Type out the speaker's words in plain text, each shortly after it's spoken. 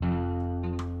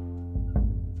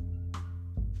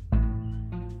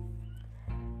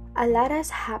A lot has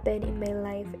happened in my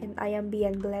life, and I am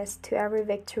beyond blessed to every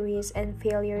victories and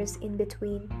failures in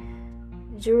between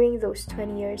during those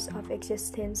 20 years of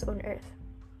existence on earth.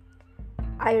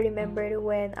 I remembered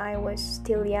when I was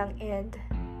still young and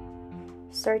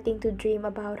starting to dream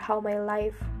about how my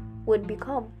life would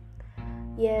become.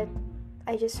 Yet,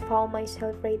 I just found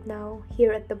myself right now,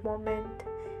 here at the moment,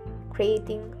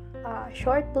 creating a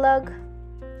short blog,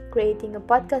 creating a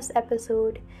podcast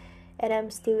episode, and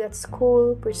I'm still at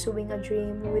school pursuing a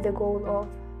dream with the goal of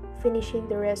finishing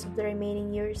the rest of the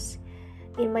remaining years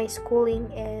in my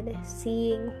schooling and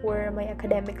seeing where my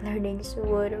academic learnings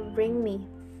would bring me.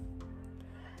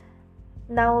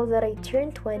 Now that I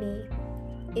turned 20,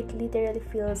 it literally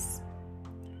feels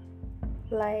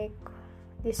like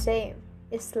the same.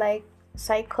 It's like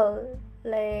cycle,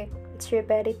 like it's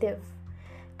repetitive.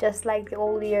 Just like the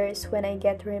old years when I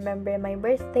get to remember my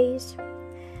birthdays,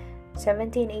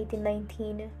 17, 18,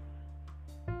 19,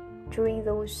 during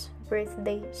those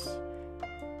birthdays.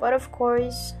 But of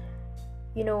course,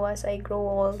 as I grow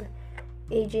old,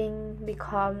 aging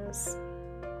becomes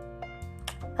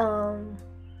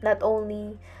not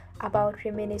only about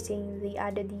reminiscing the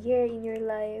added year in your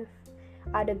life,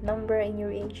 added number in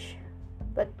your age,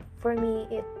 but for me,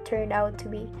 it turned out to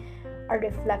be a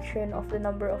reflection of the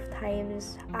number of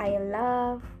times I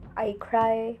laugh, I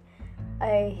cry,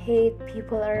 I hate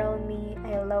people around me,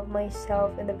 I love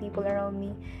myself and the people around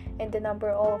me, and the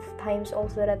number of times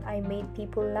also that I made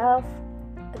people laugh,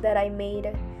 that I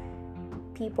made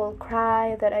people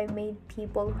cry, that I made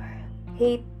people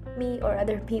hate me or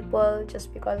other people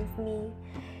just because of me,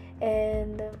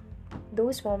 and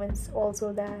those moments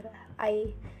also that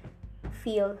I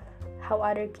feel how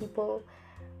other people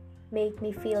make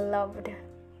me feel loved.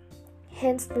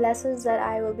 Hence, the lessons that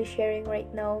I will be sharing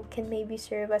right now can maybe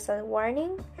serve as a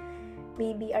warning,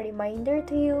 maybe a reminder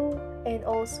to you, and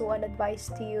also an advice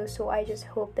to you. So I just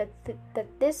hope that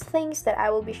these things that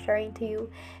I will be sharing to you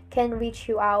can reach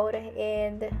you out,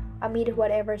 and amid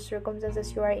whatever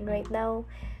circumstances you are in right now,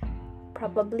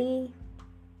 probably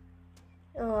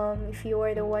if you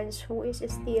are the ones who is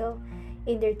still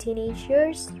in their teenage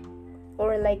years,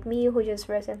 or like me who just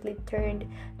recently turned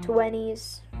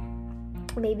 20s,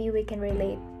 maybe we can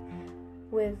relate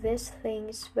with these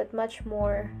things. But much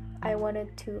more, I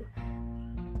wanted to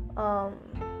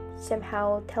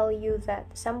somehow tell you that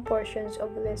some portions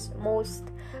of this most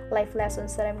life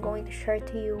lessons that I'm going to share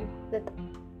to you that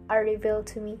are revealed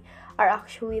to me are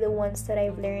actually the ones that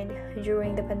I've learned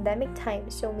during the pandemic time.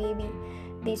 So maybe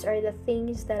these are the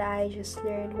things that I just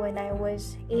learned when I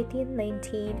was 18,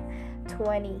 19,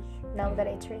 20, now that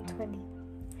I turned 20.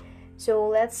 So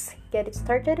let's get it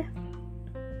started.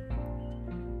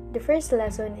 The first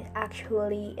lesson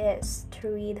actually is to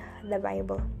read the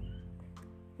Bible.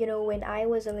 When I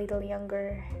was a little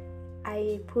younger,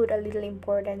 I put a little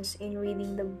importance in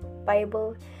reading the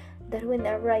Bible, that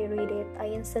whenever I read it, I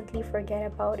instantly forget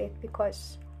about it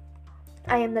because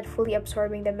I am not fully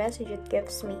absorbing the message it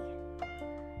gives me.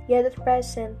 Yet at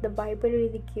present, the Bible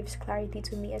really gives clarity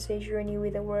to me as I journey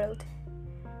with the world.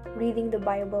 Reading the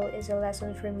Bible is a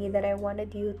lesson for me that I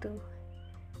wanted you to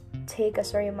take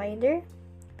as a reminder,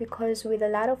 because with a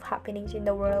lot of happenings in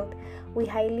the world, we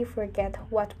highly forget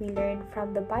what we learned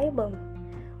from the Bible.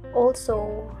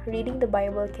 Also, reading the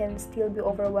Bible can still be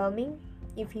overwhelming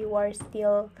if you are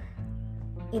still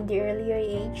in the earlier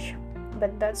age,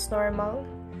 but that's normal.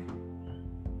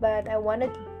 But I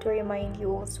wanted to remind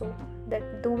you also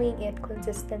that doing it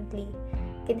consistently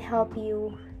can help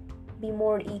you be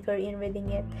more eager in reading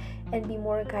it and be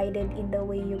more guided in the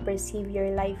way you perceive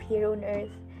your life here on earth,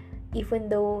 even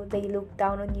though they look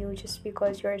down on you just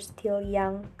because you're still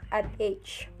young at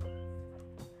age.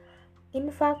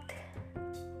 In fact,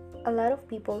 a lot of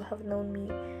people have known me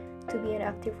to be an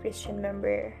active Christian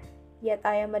member, yet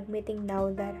I am admitting now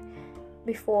that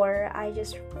before I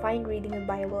just find reading the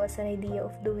Bible as an idea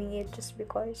of doing it just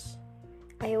because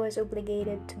I was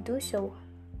obligated to do so.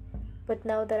 But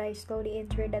now that I slowly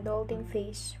entered the adulting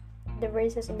phase, the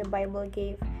verses in the Bible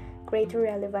gave greater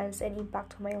relevance and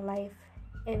impact to my life.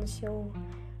 And so,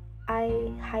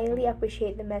 I highly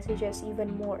appreciate the messages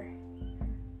even more.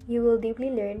 You will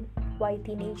deeply learn why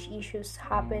teenage issues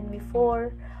happened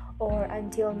before or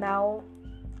until now,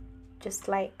 just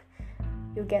like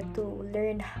you get to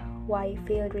learn why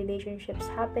failed relationships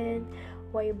happen,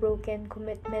 why broken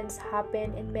commitments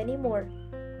happen, and many more.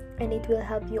 And it will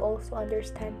help you also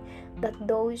understand that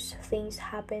those things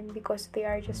happen because they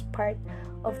are just part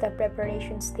of the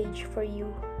preparation stage for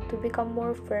you to become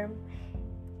more firm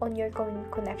on your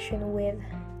connection with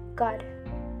God.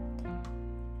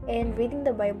 And reading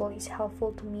the Bible is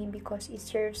helpful to me because it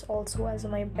serves also as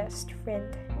my best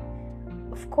friend.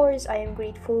 Of course, I am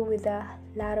grateful with a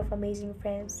lot of amazing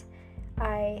friends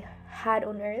I had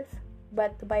on earth,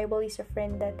 but the Bible is a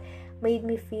friend that made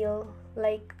me feel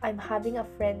like I'm having a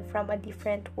friend from a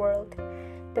different world.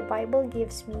 The Bible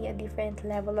gives me a different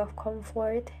level of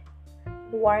comfort,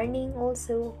 warning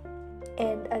also,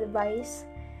 and advice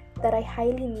that I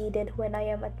highly needed when I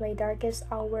am at my darkest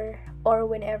hour or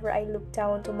whenever I look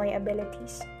down to my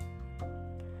abilities.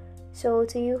 So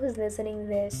to you who's listening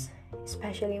this,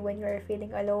 especially when you're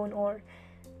feeling alone or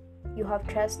you have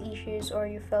trust issues or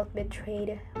you felt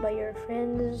betrayed by your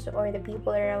friends or the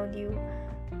people around you,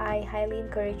 I highly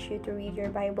encourage you to read your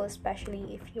Bible,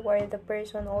 especially if you are the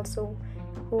person also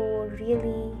who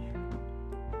really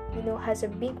has a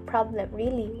big problem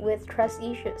really with trust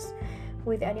issues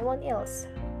with anyone else,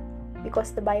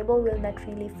 because the Bible will not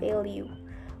really fail you,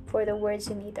 for the words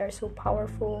in it are so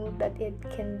powerful that it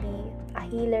can be a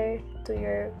healer to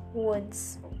your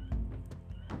wounds.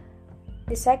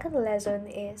 The second lesson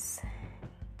is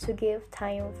to give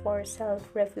time for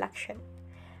self-reflection.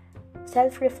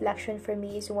 Self-reflection for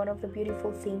me is one of the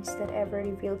beautiful things that ever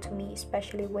revealed to me,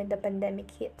 especially when the pandemic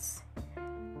hits.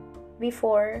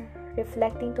 Before,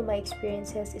 reflecting to my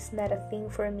experiences is not a thing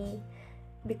for me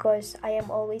because I am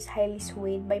always highly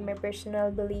swayed by my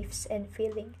personal beliefs and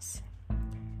feelings.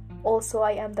 Also,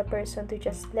 I am the person to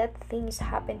just let things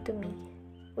happen to me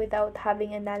without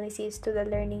having analysis to the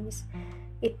learnings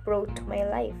it brought to my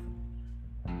life.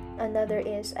 Another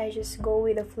is I just go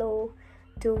with the flow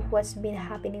to what's been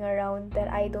happening around,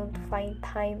 that I don't find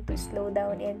time to slow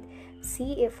down and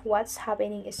see if what's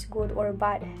happening is good or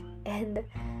bad. And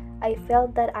I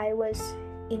felt that I was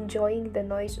enjoying the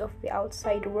noise of the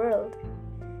outside world.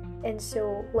 And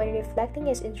so when reflecting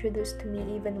is introduced to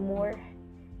me even more,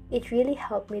 it really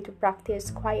helped me to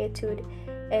practice quietude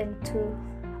and to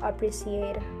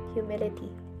appreciate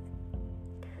humility.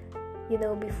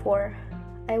 Before,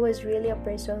 I was really a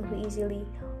person who easily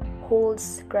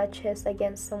holds grudges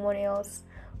against someone else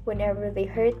whenever they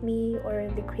hurt me or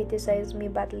they criticize me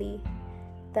badly,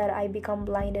 that I become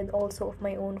blinded also of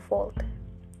my own fault.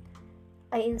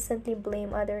 I instantly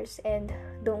blame others and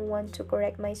don't want to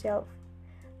correct myself.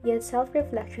 Yet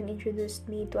self-reflection introduced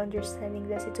me to understanding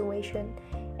the situation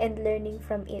and learning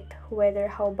from it, whether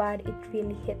how bad it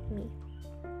really hit me.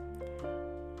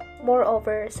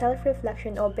 Moreover,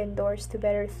 self-reflection opened doors to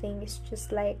better things,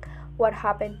 just like what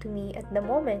happened to me at the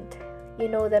moment.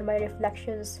 That my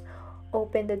reflections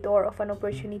opened the door of an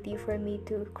opportunity for me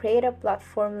to create a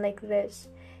platform like this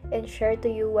and share to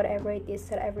you whatever it is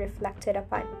that I've reflected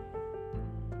upon.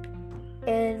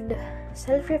 And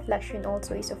self-reflection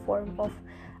also is a form of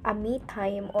a me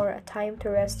time, or a time to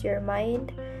rest your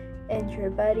mind and your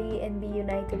body and be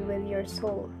united with your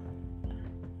soul.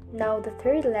 Now, the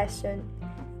third lesson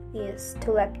is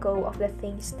to let go of the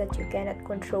things that you cannot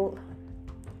control.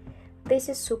 This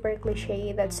is super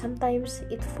cliche that sometimes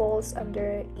it falls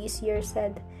under easier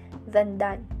said than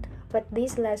done, but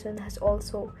this lesson has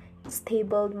also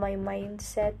stabled my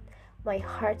mindset, my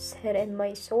heart set, and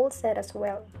my soul set as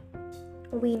well.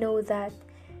 We know that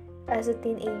as a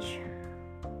teenage,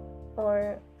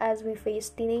 or as we face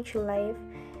teenage life,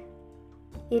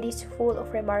 it is full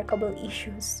of remarkable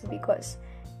issues, because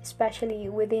especially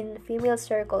within female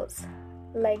circles,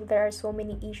 like there are so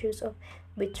many issues of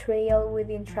betrayal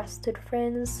within trusted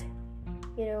friends,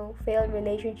 failed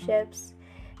relationships,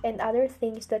 and other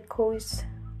things that cause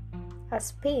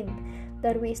us pain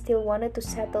that we still wanted to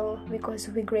settle because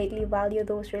we greatly value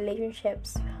those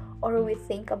relationships, or we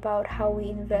think about how we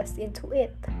invest into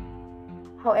it.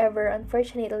 However,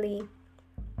 unfortunately,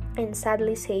 and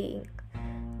sadly saying,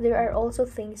 there are also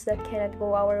things that cannot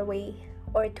go our way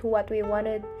or to what we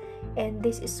wanted, and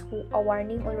this is a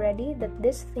warning already that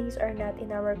these things are not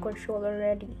in our control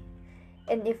already.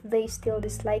 And if they still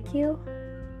dislike you,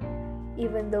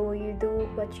 even though you do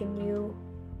what you knew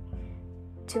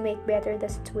to make better the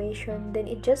situation, then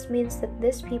it just means that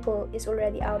this people is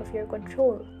already out of your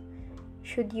control.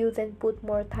 Should you then put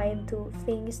more time to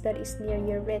things that is near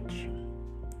your reach?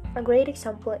 A great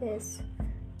example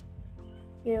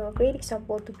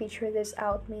to picture this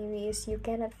out maybe is you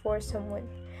cannot force someone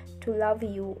to love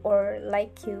you or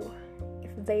like you if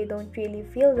they don't really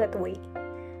feel that way.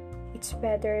 It's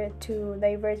better to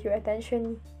divert your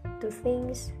attention to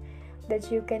things that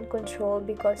you can control,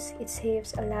 because it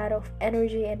saves a lot of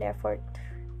energy and effort.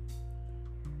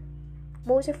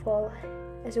 Most of all,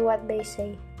 as what they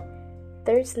say,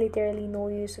 there's literally no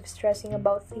use of stressing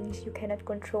about things you cannot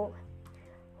control.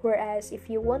 Whereas if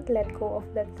you won't let go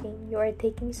of that thing, you are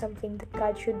taking something that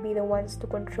God should be the ones to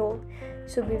control.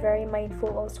 So be very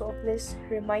mindful also of this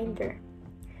reminder.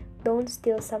 Don't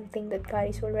steal something that God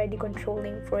is already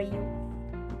controlling for you.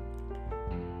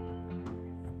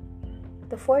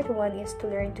 The fourth one is to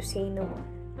learn to say no.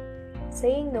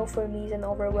 Saying no for me is an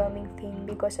overwhelming thing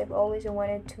because I've always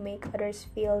wanted to make others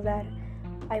feel that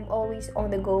I'm always on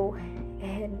the go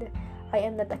and I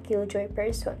am not a killjoy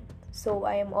person. So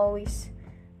I am always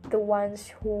the ones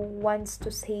who wants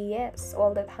to say yes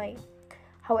all the time.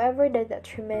 However, the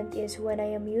detriment is when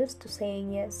I am used to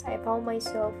saying yes, I found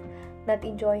myself not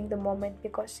enjoying the moment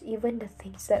because even the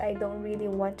things that I don't really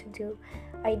want to do,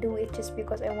 I do it just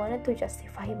because I wanted to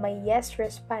justify my yes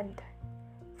response.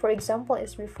 For example,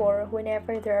 as before,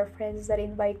 whenever there are friends that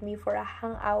invite me for a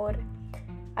hangout,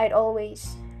 I'd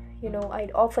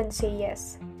often say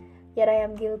yes. Yet I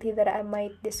am guilty that I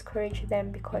might discourage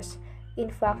them because, in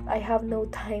fact, I have no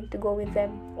time to go with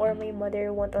them or my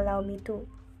mother won't allow me to.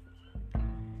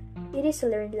 It is a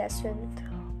learned lesson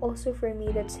also for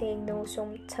me that saying no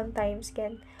sometimes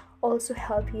can also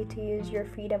help you to use your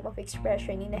freedom of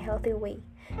expression in a healthy way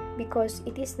because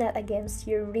it is not against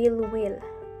your real will.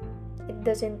 It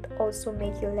doesn't also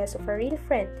make you less of a real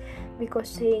friend because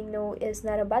saying no is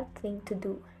not a bad thing to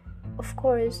do. Of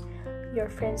course, your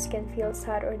friends can feel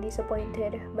sad or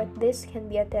disappointed, but this can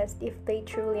be a test if they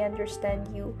truly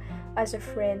understand you as a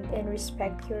friend and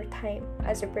respect your time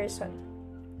as a person.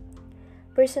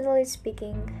 Personally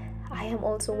speaking, I am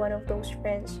also one of those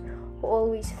friends who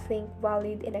always think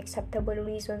valid and acceptable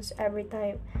reasons every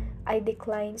time I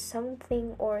decline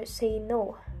something or say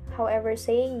no. However,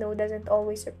 saying no doesn't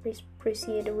always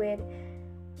proceed with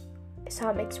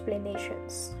some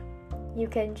explanations. You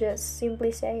can just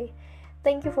simply say,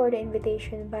 "Thank you for the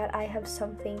invitation, but I have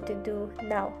something to do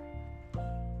now."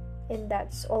 And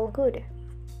that's all good.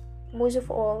 Most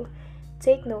of all,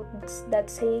 take note that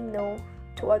saying no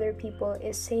to other people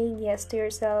is saying yes to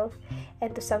yourself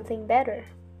and to something better.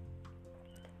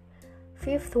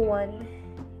 Fifth one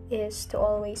is to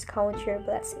always count your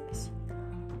blessings.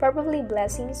 Probably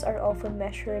blessings are often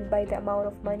measured by the amount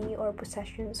of money or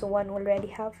possessions one already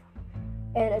have.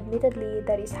 And admittedly,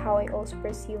 that is how I also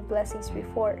perceived blessings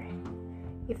before.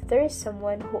 If there is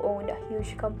someone who owned a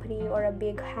huge company or a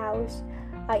big house,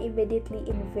 I immediately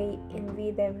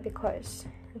envy them because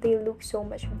they look so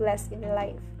much blessed in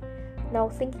life. Now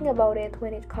thinking about it,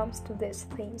 when it comes to these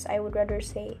things, I would rather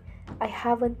say I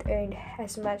haven't earned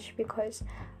as much because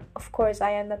of course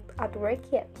I am not at work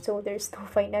yet, so there's no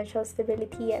financial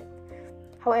stability yet.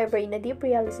 However, in a deep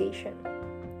realization,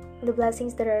 the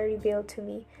blessings that are revealed to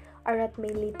me are not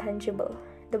mainly tangible.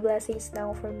 The blessings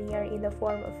now for me are in the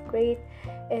form of great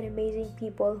and amazing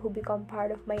people who become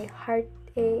part of my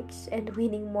heartaches and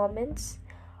winning moments.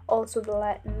 Also,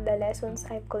 the lessons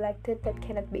I've collected that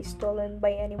cannot be stolen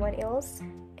by anyone else,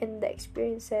 and the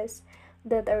experiences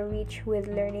that are rich with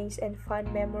learnings and fun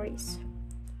memories.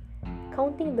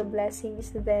 Counting the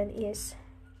blessings then is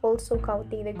also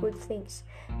counting the good things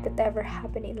that ever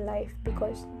happen in life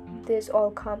because this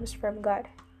all comes from God.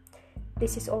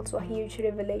 This is also a huge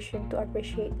revelation to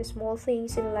appreciate the small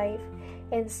things in life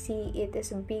and see it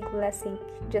as a big blessing,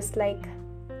 just like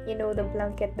the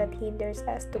blanket that hinders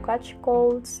us to catch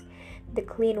colds, the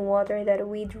clean water that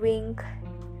we drink,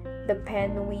 the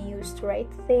pen we use to write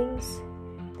things,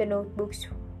 the notebooks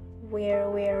where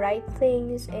we write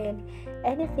things, and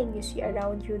anything you see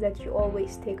around you that you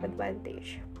always take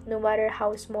advantage. No matter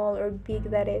how small or big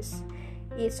that is,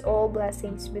 it's all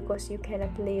blessings because you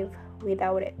cannot live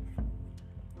without it.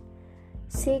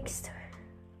 Sixth,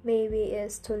 maybe,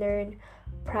 is to learn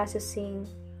processing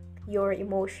your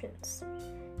emotions.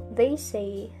 They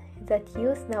say that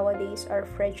youth nowadays are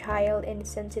fragile and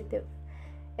sensitive,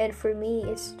 and for me,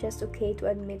 it's just okay to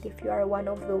admit if you are one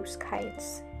of those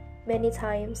kinds. Many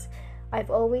times,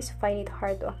 I've always find it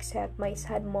hard to accept my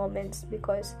sad moments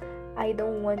because I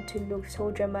don't want to look so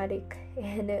dramatic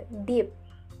and deep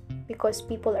because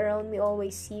people around me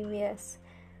always see me as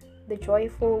the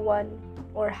joyful one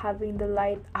or having the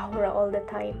light aura all the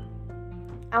time.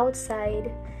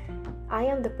 Outside, I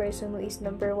am the person who is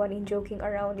number one in joking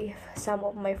around if some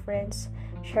of my friends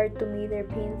share to me their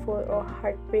painful or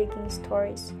heartbreaking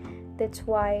stories. That's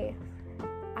why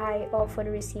I often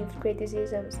received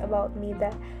criticisms about me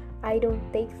that I don't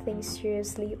take things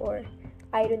seriously or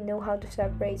I don't know how to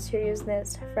separate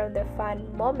seriousness from the fun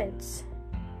moments.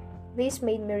 This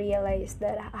made me realize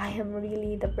that I am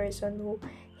really the person who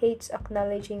hates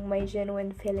acknowledging my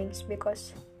genuine feelings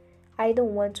because I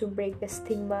don't want to break the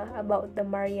stigma about the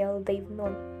Marielle they've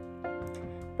known.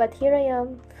 But here I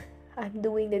am, I'm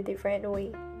doing the different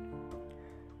way.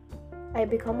 I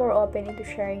become more open into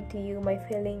sharing to you my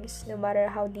feelings no matter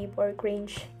how deep or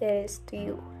cringe it is to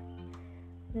you.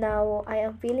 Now I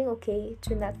am feeling okay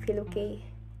to not feel okay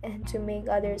and to make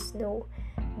others know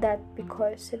that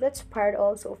because that's part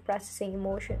also of processing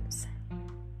emotions.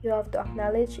 You have to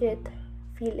acknowledge it,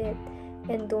 feel it,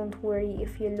 and don't worry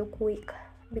if you look weak,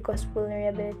 because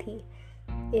vulnerability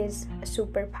is a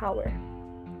superpower.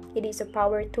 It is a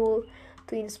power tool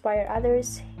to inspire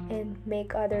others and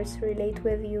make others relate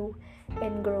with you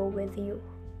and grow with you.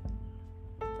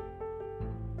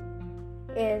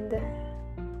 And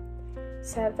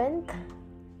seventh,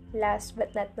 last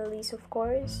but not the least, of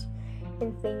course,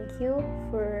 and thank you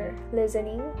for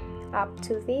listening up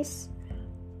to this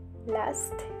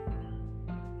last,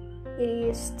 it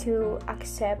is to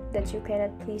accept that you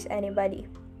cannot please anybody.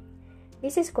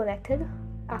 This is connected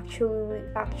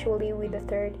actually with the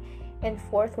third and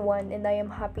fourth one, and I am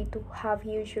happy to have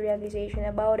huge realization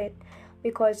about it,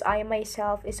 because I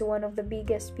myself is one of the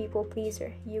biggest people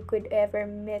pleaser you could ever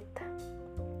meet.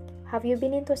 Have you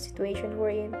been into a situation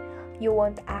wherein you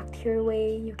won't act your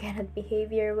way, you cannot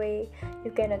behave your way,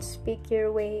 you cannot speak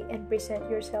your way and present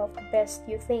yourself the best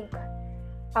you think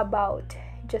about,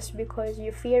 just because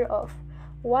you fear of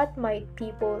what might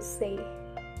people say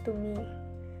to me,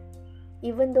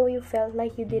 even though you felt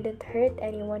like you didn't hurt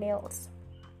anyone else?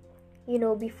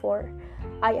 Before,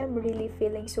 I am really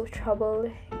feeling so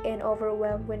troubled and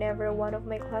overwhelmed whenever one of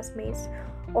my classmates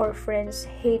or friends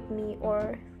hate me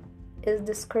or is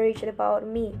discouraged about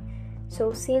me.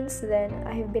 So since then,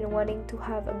 I have been wanting to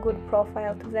have a good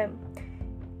profile to them.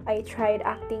 I tried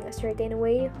acting a certain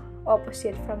way,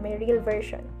 opposite from my real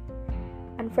version.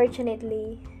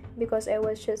 Unfortunately, because I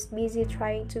was just busy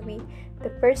trying to be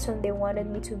the person they wanted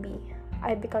me to be,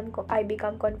 I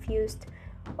become confused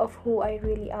of who I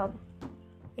really am,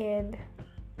 and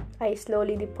I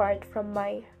slowly depart from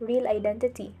my real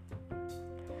identity.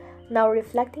 Now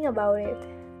reflecting about it,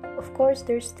 of course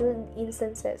there's still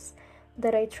instances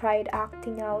that I tried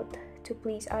acting out to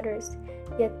please others,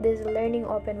 yet this learning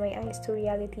opened my eyes to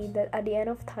reality that at the end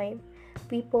of time,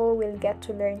 people will get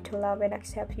to learn to love and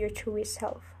accept your truest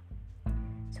self.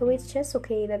 So it's just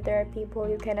okay that there are people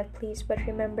you cannot please, but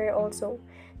remember also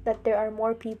that there are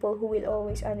more people who will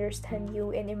always understand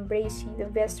you and embrace you the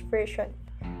best version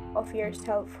of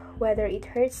yourself, whether it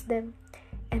hurts them.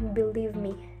 And believe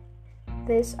me,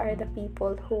 these are the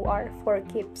people who are for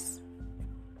keeps.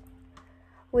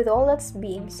 With all that's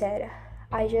being said,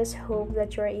 I just hope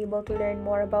that you're able to learn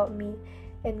more about me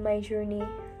and my journey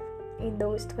in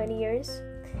those 20 years.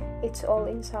 It's all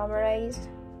in summarize.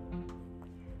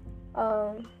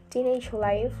 Teenage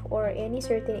life or any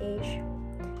certain age,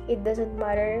 it doesn't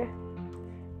matter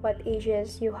what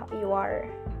ages you are,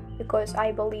 because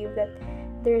I believe that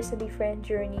there is a different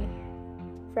journey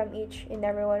from each and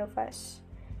every one of us.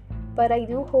 But I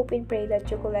do hope and pray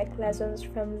that you collect lessons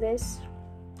from this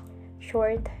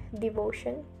short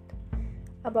devotion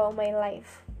about my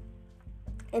life.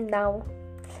 And now,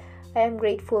 I am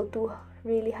grateful to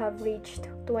really have reached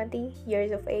 20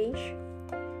 years of age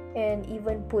and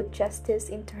even put justice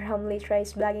into Ramlee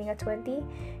Tries Blogging at 20.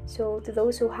 So to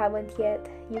those who haven't yet,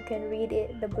 you can read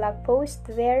it, the blog post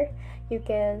there. You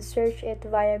can search it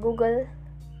via Google,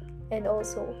 and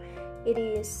also it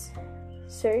is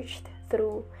searched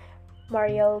through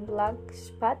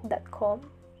marielblogspot.com.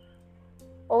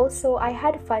 Also, I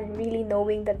had fun really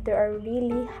knowing that there are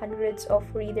really hundreds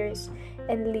of readers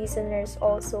and listeners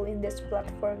also in this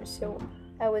platform. So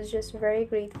I was just very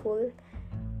grateful.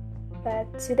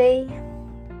 But today,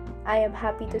 I am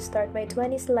happy to start my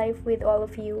 20s life with all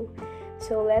of you.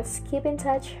 So let's keep in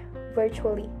touch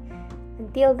virtually.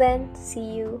 Until then, see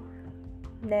you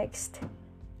next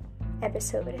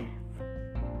episode.